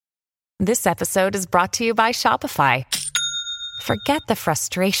This episode is brought to you by Shopify. Forget the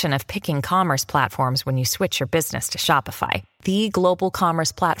frustration of picking commerce platforms when you switch your business to Shopify, the global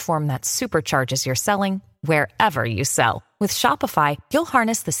commerce platform that supercharges your selling wherever you sell. With Shopify, you'll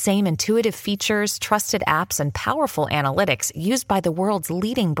harness the same intuitive features, trusted apps, and powerful analytics used by the world's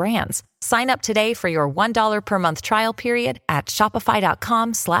leading brands. Sign up today for your $1 per month trial period at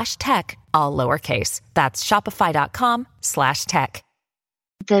shopify.com/tech, all lowercase. That's shopify.com/tech.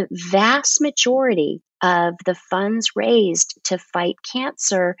 The vast majority of the funds raised to fight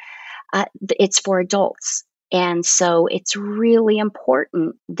cancer, it's for adults. And so it's really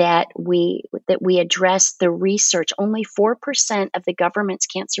important that we address the research. Only 4% of the government's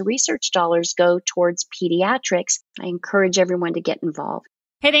cancer research dollars go towards pediatrics. I encourage everyone to get involved.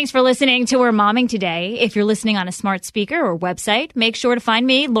 Hey, thanks for listening to We're Momming Today. If you're listening on a smart speaker or website, make sure to find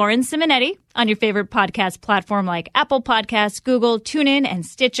me, Lauren Simonetti, on your favorite podcast platform like Apple Podcasts, Google, TuneIn, and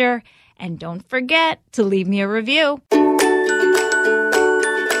Stitcher. And don't forget to leave me a review.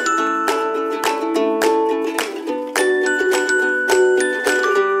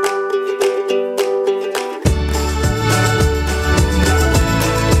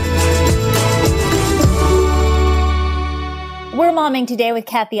 We're Momming Today with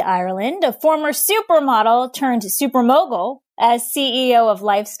Kathy Ireland, a former supermodel turned supermogul, as CEO of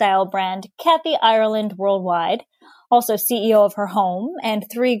lifestyle brand Kathy Ireland Worldwide, also CEO of her home and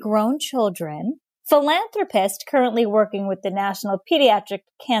 3 grown children, philanthropist currently working with the National Pediatric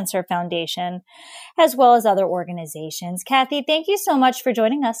Cancer Foundation, as well as other organizations. Kathy, thank you so much for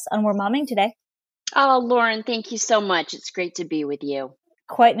joining us on We're Momming Today. Oh, Lauren, thank you so much. It's great to be with you.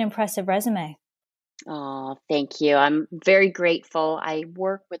 Quite an impressive resume. Oh, thank you. I'm very grateful. I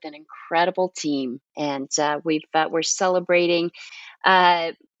work with an incredible team, and we're celebrating.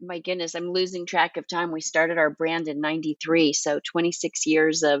 My goodness, I'm losing track of time. We started our brand in '93, so 26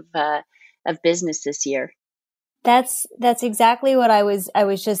 years of business this year. That's exactly what I was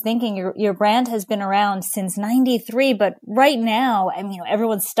just thinking. Your brand has been around since '93, but right now, I mean,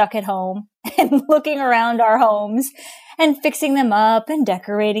 everyone's stuck at home and looking around our homes and fixing them up and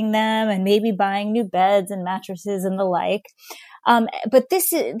decorating them and maybe buying new beds and mattresses and the like. But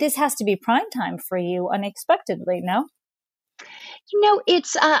this has to be prime time for you unexpectedly, no?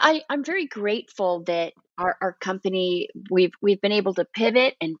 It's I'm very grateful that our company we've been able to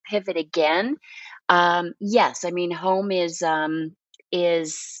pivot and pivot again. Yes, I mean home is a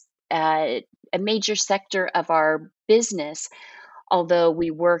major sector of our business, although we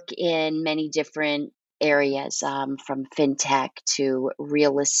work in many different areas, from fintech to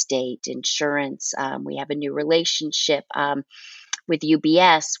real estate, insurance. We have a new relationship with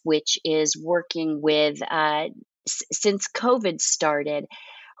UBS, which is working with, since COVID started,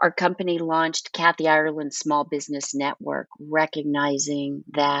 our company launched Kathy Ireland Small Business Network, recognizing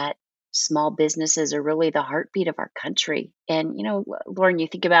that small businesses are really the heartbeat of our country. And, Lauren, you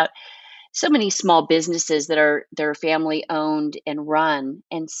think about so many small businesses that they're family owned and run.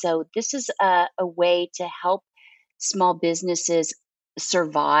 And so this is a way to help small businesses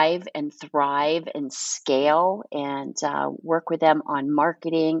survive and thrive and scale, and work with them on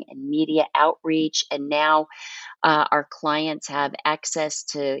marketing and media outreach. And now our clients have access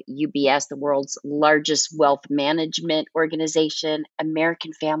to UBS, the world's largest wealth management organization,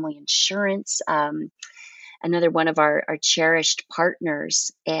 American Family Insurance, another one of our cherished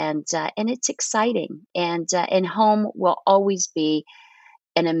partners, and it's exciting. And home will always be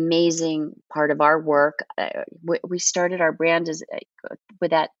an amazing part of our work. We started our brand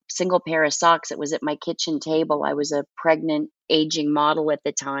with that single pair of socks that was at my kitchen table. I was a pregnant, aging model at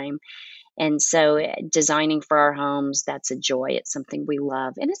the time. And so designing for our homes, that's a joy. It's something we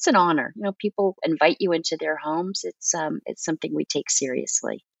love. And it's an honor. People invite you into their homes. It's something we take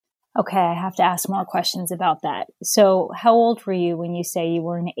seriously. Okay, I have to ask more questions about that. So how old were you when you say you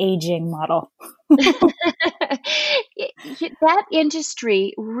were an aging model? That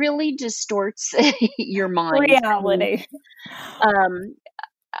industry really distorts your mind. Reality.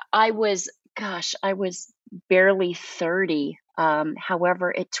 I was barely 30.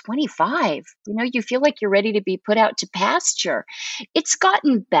 However, at 25, you feel like you're ready to be put out to pasture. It's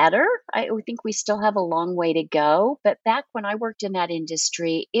gotten better. I think we still have a long way to go. But back when I worked in that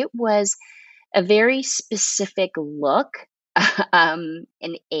industry, it was a very specific look, an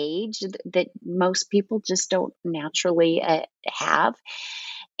age that most people just don't naturally have.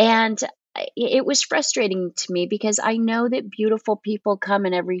 And it was frustrating to me because I know that beautiful people come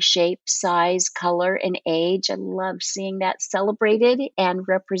in every shape, size, color, and age. I love seeing that celebrated and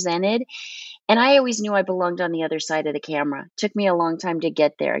represented. And I always knew I belonged on the other side of the camera. It took me a long time to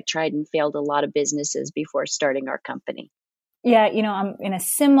get there. I tried and failed a lot of businesses before starting our company. Yeah, I'm in a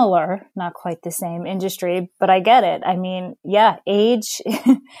similar, not quite the same industry, but I get it. I mean, yeah, age,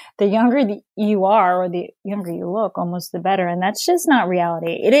 the younger you are or the younger you look, almost the better. And that's just not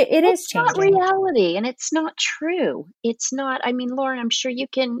reality. It is It's not changing. reality, and it's not true. It's not. I mean, Lauren, I'm sure you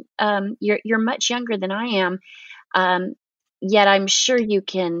can. You're much younger than I am, um, yet I'm sure you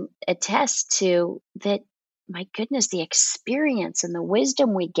can attest to that. My goodness, the experience and the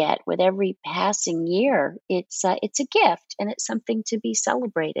wisdom we get with every passing year, it's a gift, and it's something to be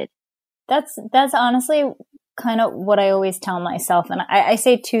celebrated. That's honestly kind of what I always tell myself. And I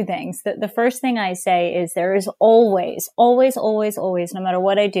say two things. The first thing I say is there is always, always, always, always, no matter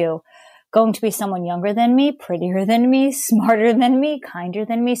what I do, going to be someone younger than me, prettier than me, smarter than me, kinder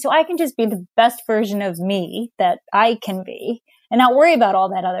than me. So I can just be the best version of me that I can be and not worry about all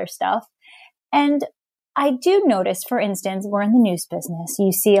that other stuff. And I do notice, for instance, we're in the news business.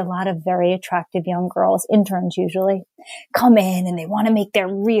 You see a lot of very attractive young girls, interns usually, come in and they want to make their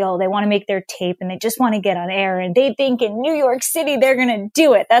reel. They want to make their tape and they just want to get on air. And they think in New York City, they're going to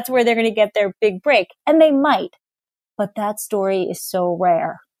do it. That's where they're going to get their big break. And they might. But that story is so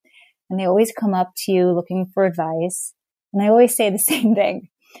rare. And they always come up to you looking for advice. And I always say the same thing.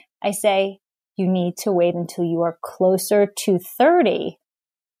 I say, you need to wait until you are closer to 30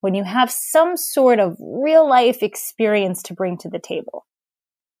 when you have some sort of real life experience to bring to the table.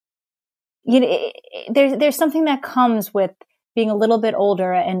 There's something that comes with being a little bit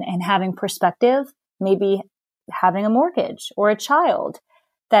older and having perspective, maybe having a mortgage or a child,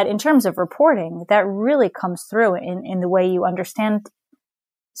 that in terms of reporting, that really comes through in the way you understand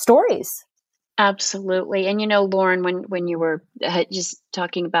stories. Absolutely. And Lauren, when you were just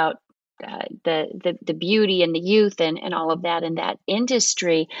talking about the beauty and the youth and all of that in that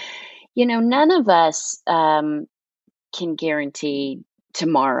industry, none of us can guarantee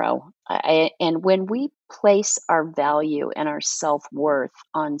tomorrow. And when we place our value and our self-worth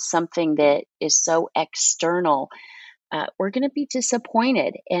on something that is so external, we're going to be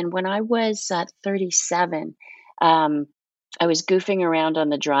disappointed. And when I was 37, I was goofing around on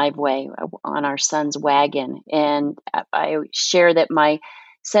the driveway on our son's wagon, and I share that my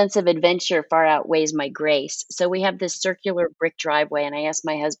sense of adventure far outweighs my grace. So we have this circular brick driveway, and I asked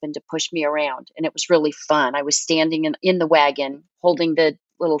my husband to push me around, and it was really fun. I was standing in the wagon holding the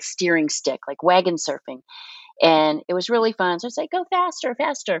little steering stick, like wagon surfing. And it was really fun. So it's like, go faster,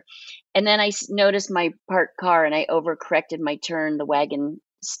 faster. And then I noticed my parked car and I overcorrected my turn. The wagon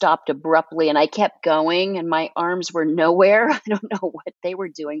stopped abruptly and I kept going and my arms were nowhere. I don't know what they were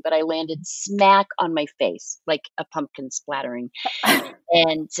doing, but I landed smack on my face, like a pumpkin splattering.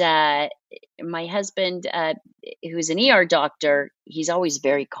 And my husband, who's an ER doctor, he's always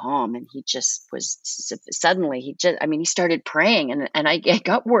very calm. And he just was suddenly, he started praying and I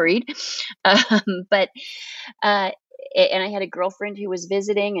got worried. But and I had a girlfriend who was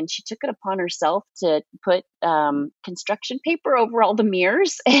visiting and she took it upon herself to put construction paper over all the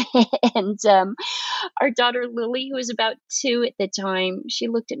mirrors. And our daughter Lily, who was about 2 at the time, she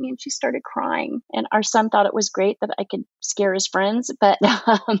looked at me and she started crying. And our son thought it was great that I could scare his friends, but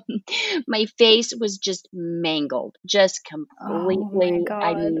my face was just mangled, just completely,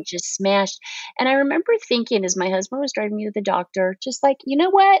 just smashed. And I remember thinking as my husband was driving me to the doctor, just like, you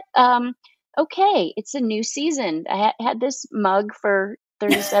know what? Okay, it's a new season. I had this mug for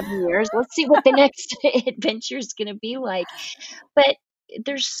 37 years. Let's see what the next adventure is going to be like. But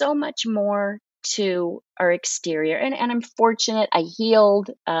there's so much more to our exterior. And I'm fortunate I healed.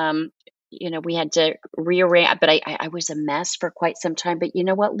 We had to rearrange, but I was a mess for quite some time. But you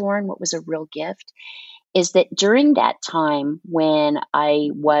know what, Lauren, what was a real gift is that during that time when I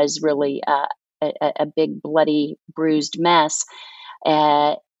was really a big, bloody, bruised mess,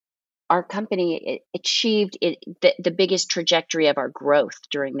 our company achieved the biggest trajectory of our growth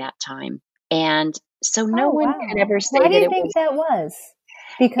during that time. And so no one can ever say Why that do you think that was?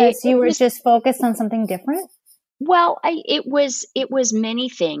 Because you were just focused on something different? Well, it was many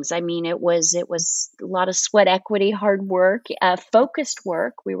things. I mean, it was a lot of sweat equity, hard work, focused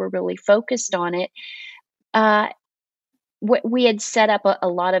work. We were really focused on it. We had set up a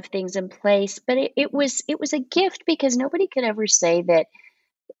lot of things in place, but it was a gift because nobody could ever say that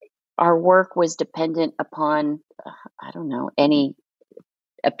our work was dependent upon, I don't know, any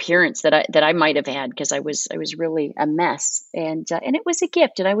appearance that I might have had because I was really a mess, and it was a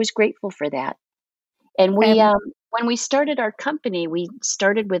gift, and I was grateful for that. And when we started our company, we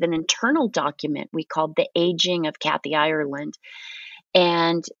started with an internal document we called The Aging of Kathy Ireland,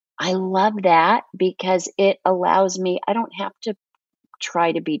 and I love that because it allows me. I don't have to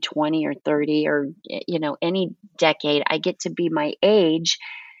try to be 20 or 30 or any decade. I get to be my age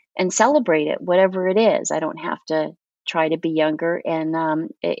and celebrate it, whatever it is. I don't have to try to be younger.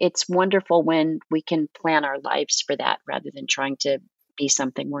 And it's wonderful when we can plan our lives for that rather than trying to be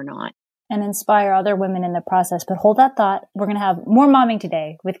something we're not. And inspire other women in the process. But hold that thought. We're going to have more Momming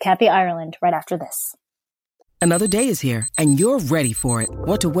Today with Kathy Ireland right after this. Another day is here, and you're ready for it.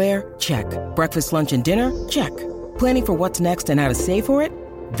 What to wear? Check. Breakfast, lunch, and dinner? Check. Planning for what's next and how to save for it?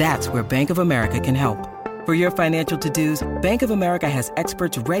 That's where Bank of America can help. For your financial to-dos, Bank of America has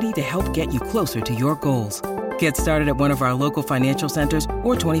experts ready to help get you closer to your goals. Get started at one of our local financial centers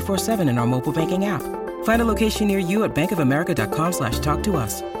or 24/7 in our mobile banking app. Find a location near you at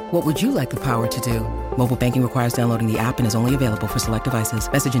bankofamerica.com/talktous. What would you like the power to do? Mobile banking requires downloading the app and is only available for select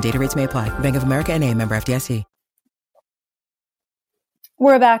devices. Message and data rates may apply. Bank of America N.A., member FDIC.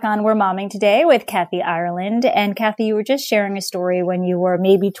 We're back on We're Momming Today with Kathy Ireland. And Kathy, you were just sharing a story when you were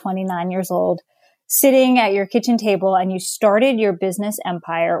maybe 29 years old, sitting at your kitchen table, and you started your business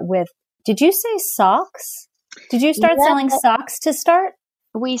empire with, did you say socks? Did you start selling socks to start?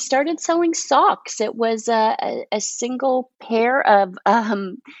 We started selling socks. It was a single pair of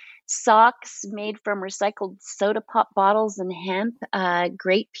socks made from recycled soda pop bottles and hemp.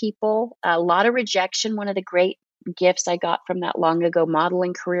 Great people, a lot of rejection. One of the great gifts I got from that long ago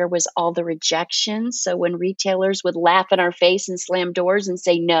modeling career was all the rejection. So when retailers would laugh in our face and slam doors and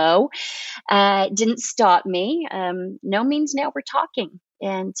say no, it didn't stop me. No means now we're talking.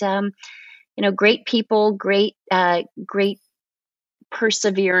 And, great people, great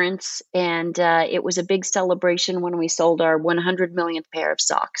perseverance. And it was a big celebration when we sold our 100 millionth pair of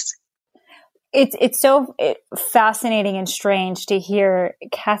socks. It's so fascinating and strange to hear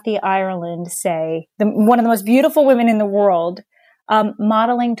Kathy Ireland say, one of the most beautiful women in the world,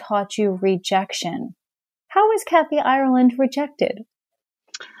 modeling taught you rejection. How is Kathy Ireland rejected?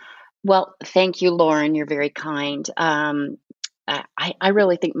 Well, thank you, Lauren. You're very kind. I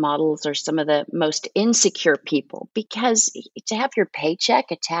really think models are some of the most insecure people, because to have your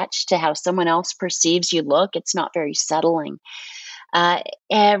paycheck attached to how someone else perceives you look, it's not very settling.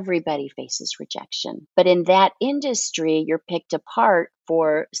 Everybody faces rejection, but in that industry, you're picked apart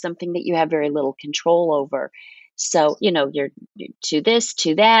for something that you have very little control over. So, you're to this,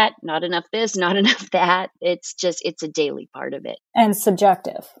 to that, not enough this, not enough that. It's a daily part of it. And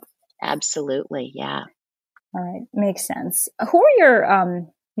subjective. Absolutely. Yeah. All right. Makes sense. Who are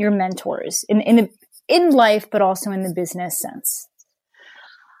your mentors in life, but also in the business sense?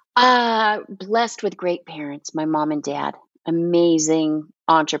 Blessed with great parents, my mom and dad, amazing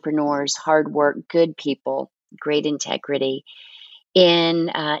entrepreneurs, hard work, good people, great integrity. In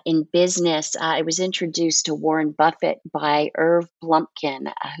business, I was introduced to Warren Buffett by Irv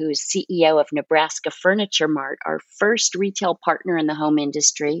Blumpkin, who is CEO of Nebraska Furniture Mart, our first retail partner in the home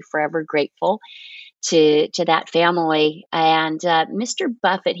industry. Forever grateful to that family. And Mr.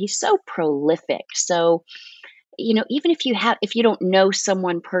 Buffett, he's so prolific. So, even if you don't know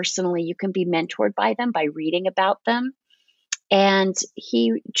someone personally, you can be mentored by them by reading about them. And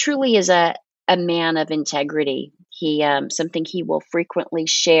he truly is a man of integrity. He something he will frequently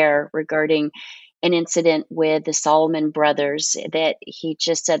share regarding an incident with the Solomon brothers, that he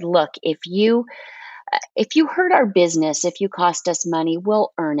just said, look, if you hurt our business, if you cost us money,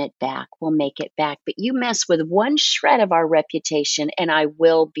 we'll earn it back. We'll make it back. But you mess with one shred of our reputation and I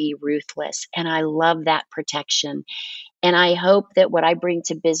will be ruthless. And I love that protection. And I hope that what I bring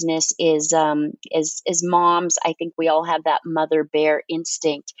to business is, as moms, I think we all have that mother bear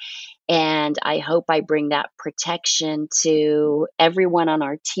instinct. And I hope I bring that protection to everyone on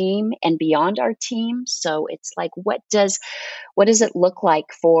our team and beyond our team. So it's like, what does it look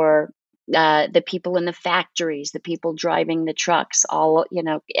like for the people in the factories, the people driving the trucks,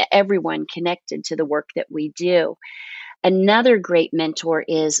 everyone connected to the work that we do. Another great mentor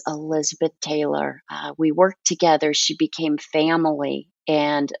is Elizabeth Taylor. We worked together. She became family,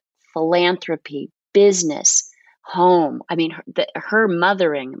 and philanthropy, business, home. I mean, her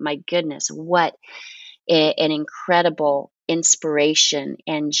mothering, my goodness, what an incredible inspiration,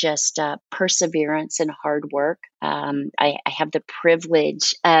 and just perseverance and hard work. I have the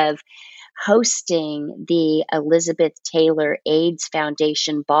privilege of hosting the Elizabeth Taylor AIDS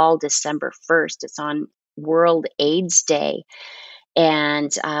Foundation Ball December 1st. It's on World AIDS Day.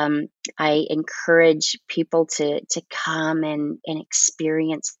 And I encourage people to come and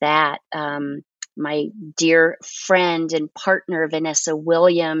experience that. My dear friend and partner, Vanessa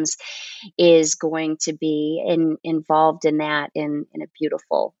Williams, is going to be involved in that in a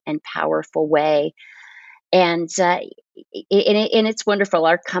beautiful and powerful way. And it's wonderful.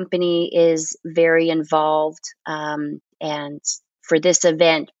 Our company is very involved. And for this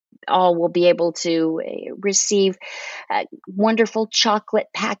event, all will be able to receive wonderful chocolate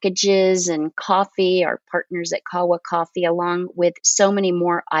packages and coffee, our partners at Kawa Coffee, along with so many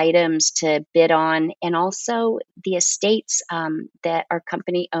more items to bid on, and also the estates that our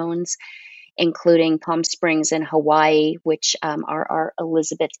company owns, including Palm Springs in Hawaii, which are our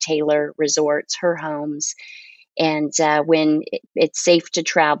Elizabeth Taylor resorts, her homes. And when it's safe to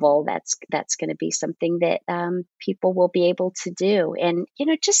travel, that's going to be something that people will be able to do. And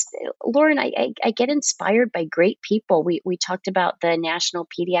just Lauren, I get inspired by great people. We talked about the National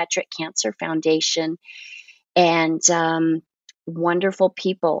Pediatric Cancer Foundation, and wonderful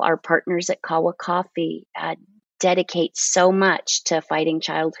people. Our partners at Kawa Coffee dedicate so much to fighting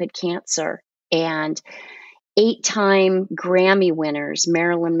childhood cancer, and 8-time Grammy winners,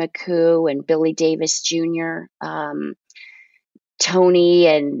 Marilyn McCoo and Billy Davis Jr., Tony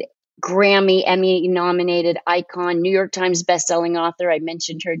and Grammy, Emmy nominated icon, New York Times bestselling author. I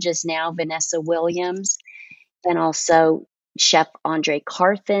mentioned her just now, Vanessa Williams, and also Chef Andre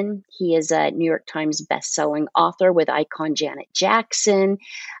Carthen. He is a New York Times bestselling author with icon Janet Jackson.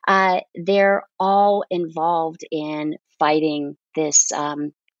 They're all involved in fighting this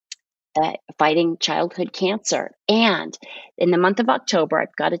fighting childhood cancer. And in the month of October,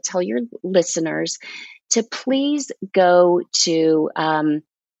 I've got to tell your listeners to please go to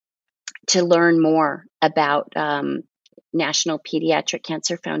learn more about National Pediatric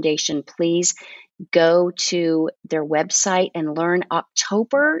Cancer Foundation. Please go to their website and learn.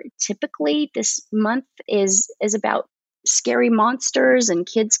 October, typically this month is about scary monsters and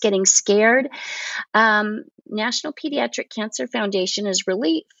kids getting scared. National Pediatric Cancer Foundation is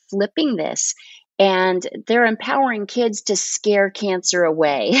really flipping this, and they're empowering kids to scare cancer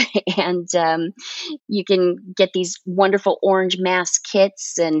away. And you can get these wonderful orange mask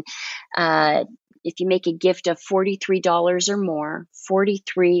kits, and if you make a gift of $43 or more,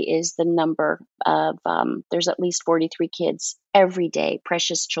 43 is the number of, there's at least 43 kids every day,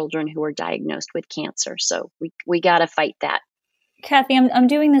 precious children who are diagnosed with cancer. So we got to fight that. Kathy, I'm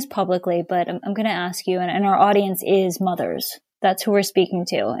doing this publicly, but I'm going to ask you, and our audience is mothers. That's who we're speaking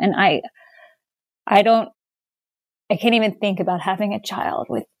to. And I can't even think about having a child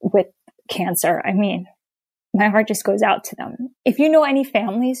with cancer. I mean, my heart just goes out to them. If you know any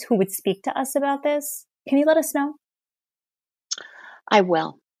families who would speak to us about this, can you let us know? I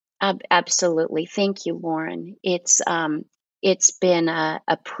will. Absolutely. Thank you, Lauren. It's been a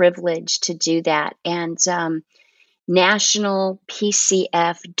privilege to do that. And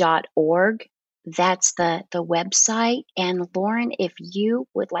nationalpcf.org, that's the website. And Lauren, if you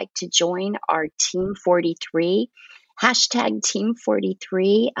would like to join our Team 43, hashtag Team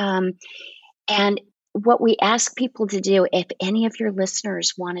 43, and what we ask people to do, if any of your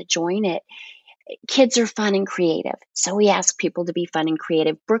listeners want to join it, kids are fun and creative. So we ask people to be fun and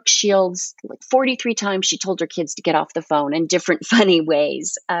creative. Brooke Shields, 43 times she told her kids to get off the phone in different funny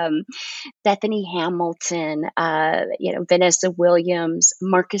ways. Bethany Hamilton, Vanessa Williams,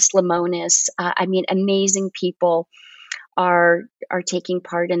 Marcus Lemonis. Amazing people are taking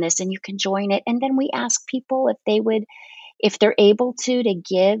part in this, and you can join it. And then we ask people if they're able to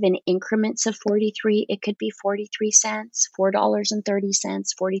give in increments of 43, it could be 43 cents, $4.30,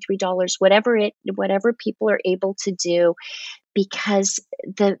 $43, whatever people are able to do, because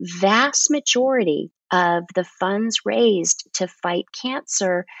the vast majority of the funds raised to fight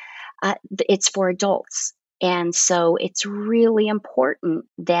cancer, it's for adults. And so it's really important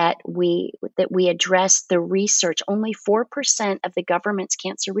that we address the research. Only 4% of the government's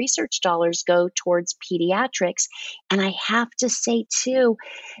cancer research dollars go towards pediatrics. And I have to say, too,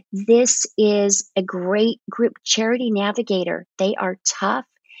 this is a great group, Charity Navigator. They are tough.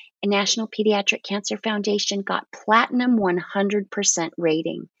 And National Pediatric Cancer Foundation got platinum 100%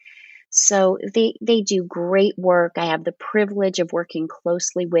 rating. So they do great work. I have the privilege of working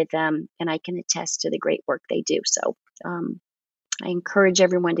closely with them, and I can attest to the great work they do. So I encourage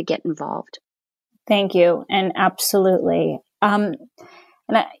everyone to get involved. Thank you. And absolutely. I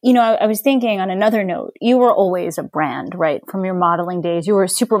was thinking on another note, you were always a brand, right? From your modeling days, you were a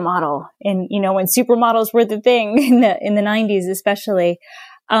supermodel, and when supermodels were the thing in the 90s, especially.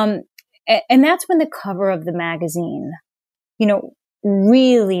 And that's when the cover of the magazine,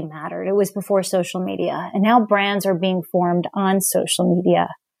 really mattered. It was before social media, and now brands are being formed on social media.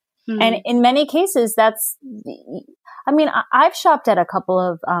 Mm-hmm. And in many cases, I've shopped at a couple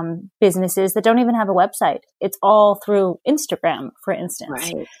of businesses that don't even have a website. It's all through Instagram, for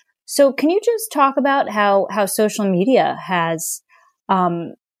instance. Right. So can you just talk about how social media has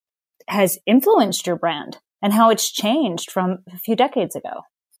influenced your brand and how it's changed from a few decades ago?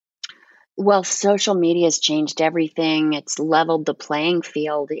 Well, social media has changed everything. It's leveled the playing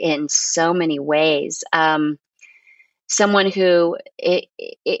field in so many ways. Someone who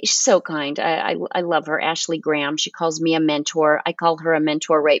is so kind. I love her, Ashley Graham. She calls me a mentor. I call her a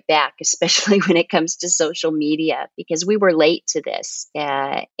mentor right back, especially when it comes to social media, because we were late to this.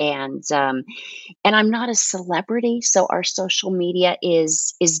 And I'm not a celebrity, so our social media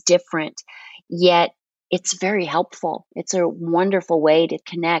is different. Yet it's very helpful. It's a wonderful way to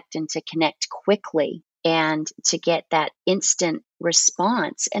connect and to connect quickly and to get that instant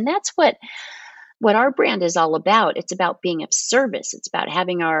response. And that's what our brand is all about. It's about being of service. It's about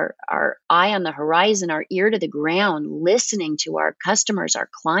having our eye on the horizon, our ear to the ground, listening to our customers, our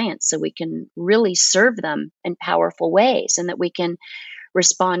clients, so we can really serve them in powerful ways and that we can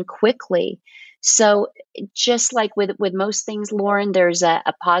respond quickly. So just like with most things, Lauren, there's a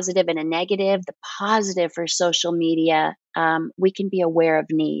positive and a negative. The positive for social media, we can be aware of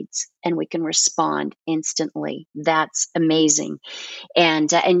needs and we can respond instantly. That's amazing.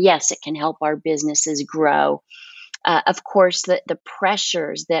 And yes, it can help our businesses grow. Of course, the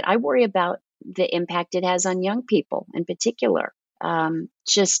pressures that I worry about, the impact it has on young people in particular.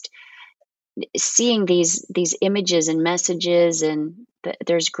 Just seeing these images and messages, and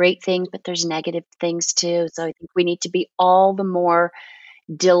there's great things, but there's negative things too. So I think we need to be all the more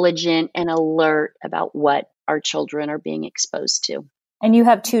diligent and alert about what our children are being exposed to. And you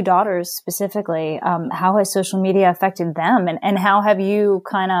have two daughters specifically. How has social media affected them? And how have you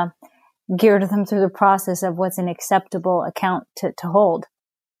kind of geared them through the process of what's an acceptable account to hold?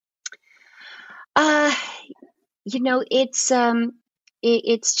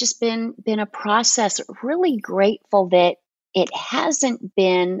 It's just been a process. Really grateful that it hasn't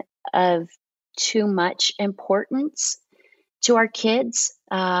been of too much importance to our kids.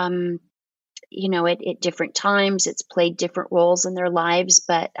 At different times, it's played different roles in their lives,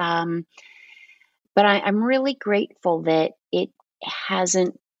 but I'm really grateful that it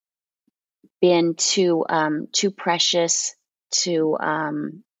hasn't been too precious, too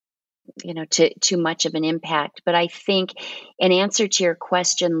much of an impact. But I think, in answer to your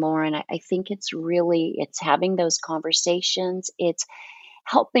question, Lauren, I think it's having those conversations. It's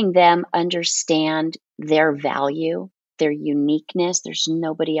helping them understand their value, their uniqueness. There's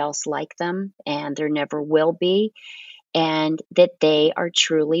nobody else like them, and there never will be, and that they are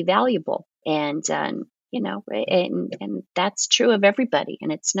truly valuable. And and that's true of everybody.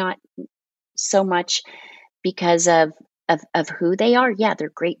 And it's not so much because of who they are. Yeah, they're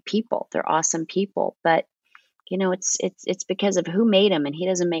great people. They're awesome people. But it's because of who made them, and he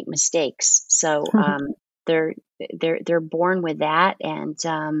doesn't make mistakes. So they're born with that, and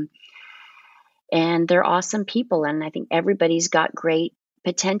they're awesome people. And I think everybody's got great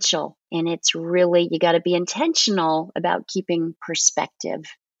potential. And it's really, you got to be intentional about keeping perspective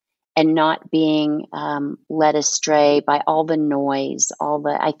and not being led astray by all the noise,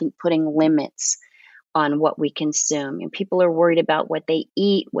 I think putting limits on what we consume. And people are worried about what they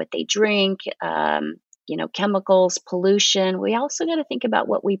eat, what they drink, chemicals, pollution. We also got to think about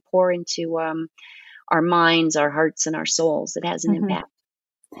what we pour into our minds, our hearts, and our souls. It has an impact.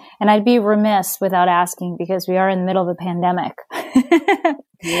 And I'd be remiss without asking, because we are in the middle of a pandemic.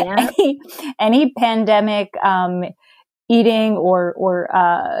 Yeah. Any pandemic eating or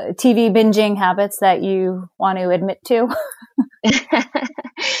TV binging habits that you want to admit to?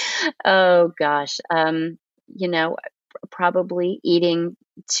 Oh gosh. Probably eating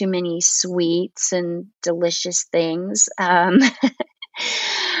too many sweets and delicious things.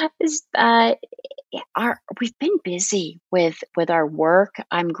 We've been busy with our work.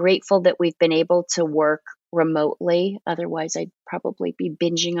 I'm grateful that we've been able to work remotely. Otherwise, I'd probably be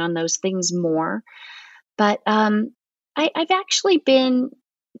binging on those things more. But I've actually been,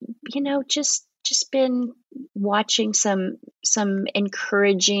 just been watching some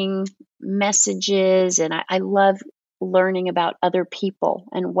encouraging messages, and I love learning about other people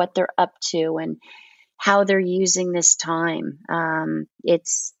and what they're up to and how they're using this time.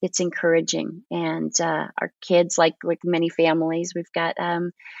 It's encouraging, and our kids, like many families, we've got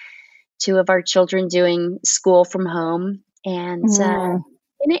two of our children doing school from home, and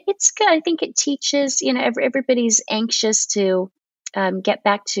it's good. I think it teaches. Everybody's anxious to get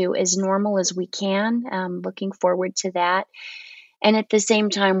back to as normal as we can. Looking forward to that, and at the same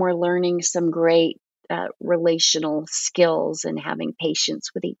time, we're learning some great relational skills and having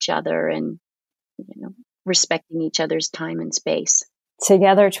patience with each other, and respecting each other's time and space.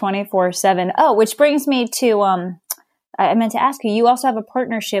 Together 24/7. Oh, which brings me to, I meant to ask you, you also have a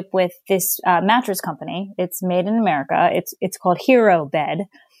partnership with this mattress company. It's made in America. It's called Hero Bed.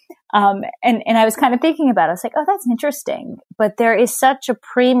 And I was kind of thinking about it. I was like, oh, that's interesting. But there is such a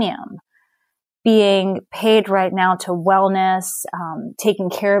premium being paid right now to wellness, taking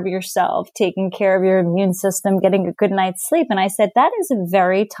care of yourself, taking care of your immune system, getting a good night's sleep. And I said, that is a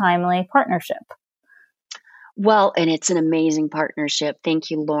very timely partnership. Well, and it's an amazing partnership.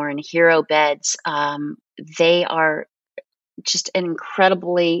 Thank you, Lauren. Hero Beds, they are just an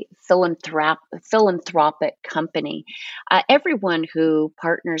incredibly philanthropic company. Everyone who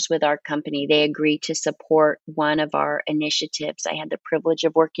partners with our company, they agree to support one of our initiatives. I had the privilege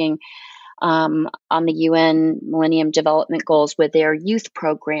of working on the UN Millennium Development Goals with their youth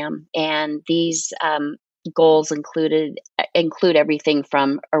program, and these goals include everything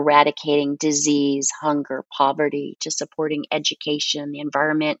from eradicating disease, hunger, poverty, to supporting education, the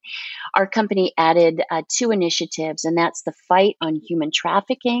environment. Our company added 2 initiatives, and that's the fight on human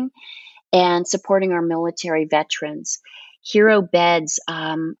trafficking and supporting our military veterans. Hero Beds,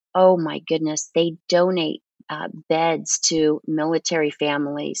 oh my goodness, they donate beds to military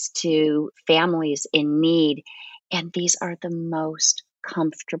families, to families in need, and these are the most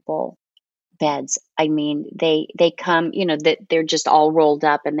comfortable beds. I mean, they come, they're just all rolled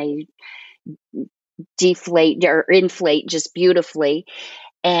up and they deflate or inflate just beautifully.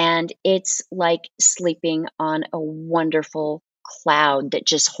 And it's like sleeping on a wonderful cloud that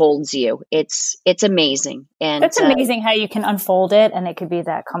just holds you. It's amazing. And it's amazing how you can unfold it and it could be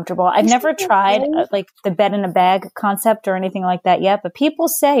that comfortable. I've never tried like the bed in a bag concept or anything like that yet, but people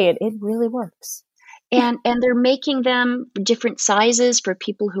say it really works. And they're making them different sizes for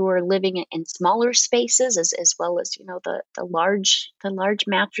people who are living in smaller spaces, as well as the large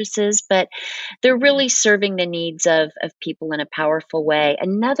mattresses. But they're really serving the needs of people in a powerful way.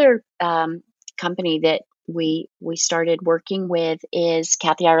 Another company that we started working with is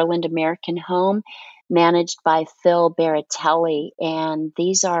Kathy Ireland American Home, managed by Phil Baratelli, and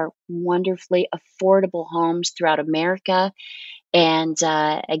these are wonderfully affordable homes throughout America. And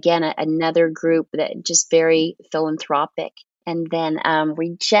again, another group that just very philanthropic. And then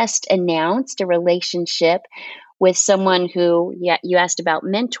we just announced a relationship with someone who, you asked about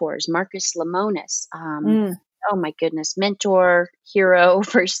mentors, Marcus Lemonis. Oh my goodness, mentor, hero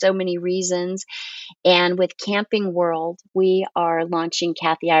for so many reasons. And with Camping World, we are launching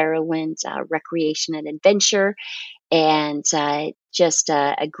Kathy Ireland Recreation and Adventure. And just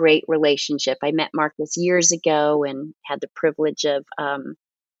a great relationship. I met Marcus years ago and had the privilege of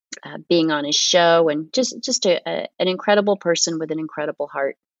being on his show, and just an incredible person with an incredible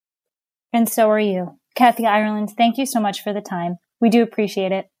heart. And so are you. Kathy Ireland, thank you so much for the time. We do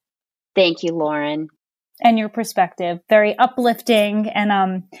appreciate it. Thank you, Lauren. And your perspective, very uplifting. And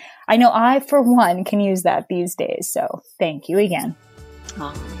I know I, for one, can use that these days. So thank you again.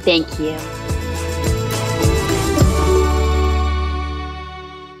 Oh, thank you.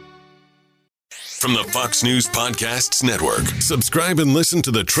 From the Fox News Podcasts Network, subscribe and listen to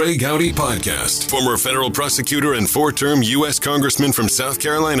the Trey Gowdy Podcast. Former federal prosecutor and 4-term U.S. Congressman from South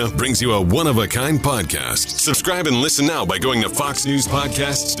Carolina brings you a one-of-a-kind podcast. Subscribe and listen now by going to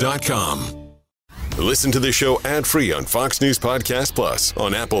foxnewspodcasts.com. Listen to the show ad-free on Fox News Podcast Plus,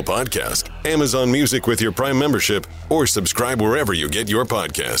 on Apple Podcast, Amazon Music with your Prime membership, or subscribe wherever you get your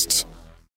podcasts.